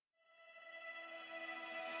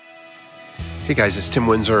Hey guys, it's Tim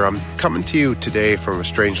Windsor. I'm coming to you today from a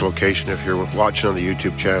strange location. If you're watching on the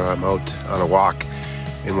YouTube channel, I'm out on a walk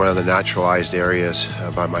in one of the naturalized areas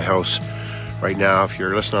by my house right now. If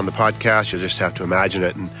you're listening on the podcast, you'll just have to imagine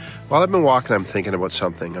it. And while I've been walking, I'm thinking about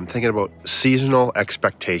something. I'm thinking about seasonal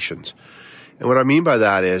expectations. And what I mean by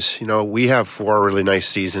that is, we have 4 really nice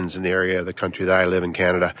seasons in the area of the country that I live in,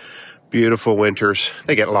 Canada. Beautiful winters.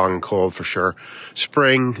 They get long and cold for sure.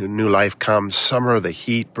 Spring, new life comes. Summer, the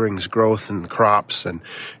heat brings growth in the crops, and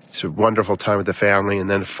it's a wonderful time with the family. And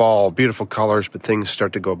then fall, beautiful colors, but things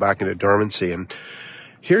start to go back into dormancy. And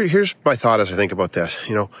here's my thought as I think about this.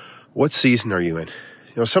 What season are you in?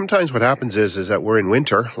 Sometimes what happens is that we're in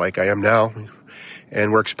winter, like I am now,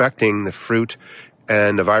 and we're expecting the fruit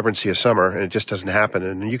and the vibrancy of summer, and it just doesn't happen.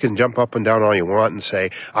 And you can jump up and down all you want and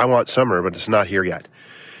say, I want summer, but it's not here yet.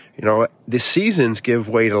 The seasons give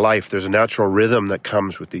way to life. There's a natural rhythm that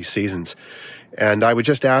comes with these seasons. And I would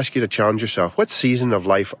just ask you to challenge yourself. What season of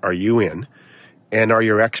life are you in? And are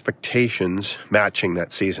your expectations matching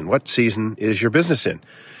that season? What season is your business in?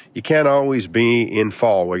 You can't always be in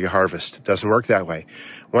fall where you harvest. It doesn't work that way.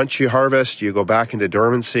 Once you harvest, you go back into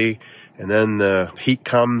dormancy, and then the heat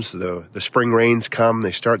comes, the spring rains come,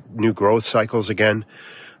 they start new growth cycles again.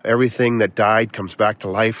 Everything that died comes back to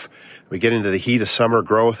life. We get into the heat of summer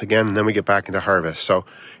growth again, and then we get back into harvest. So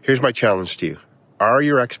here's my challenge to you. Are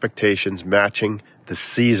your expectations matching the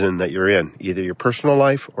season that you're in, either your personal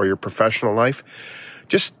life or your professional life?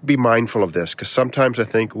 Just be mindful of this, because sometimes I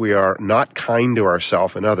think we are not kind to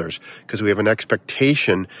ourselves and others because we have an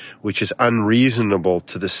expectation which is unreasonable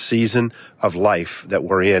to the season of life that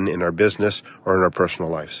we're in our business or in our personal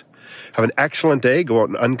lives. Have an excellent day. Go out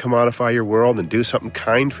and uncommodify your world and do something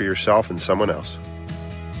kind for yourself and someone else.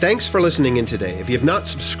 Thanks for listening in today. If you have not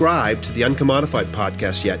subscribed to the UNCOMMODiFiED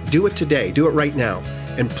Podcast yet, do it today. Do it right now.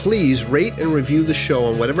 And please rate and review the show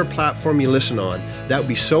on whatever platform you listen on. That would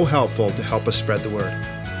be so helpful to help us spread the word.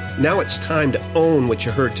 Now it's time to own what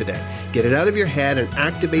you heard today. Get it out of your head and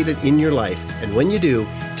activate it in your life. And when you do,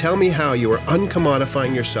 tell me how you are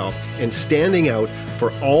uncommodifying yourself and standing out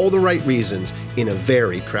for all the right reasons in a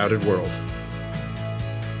very crowded world.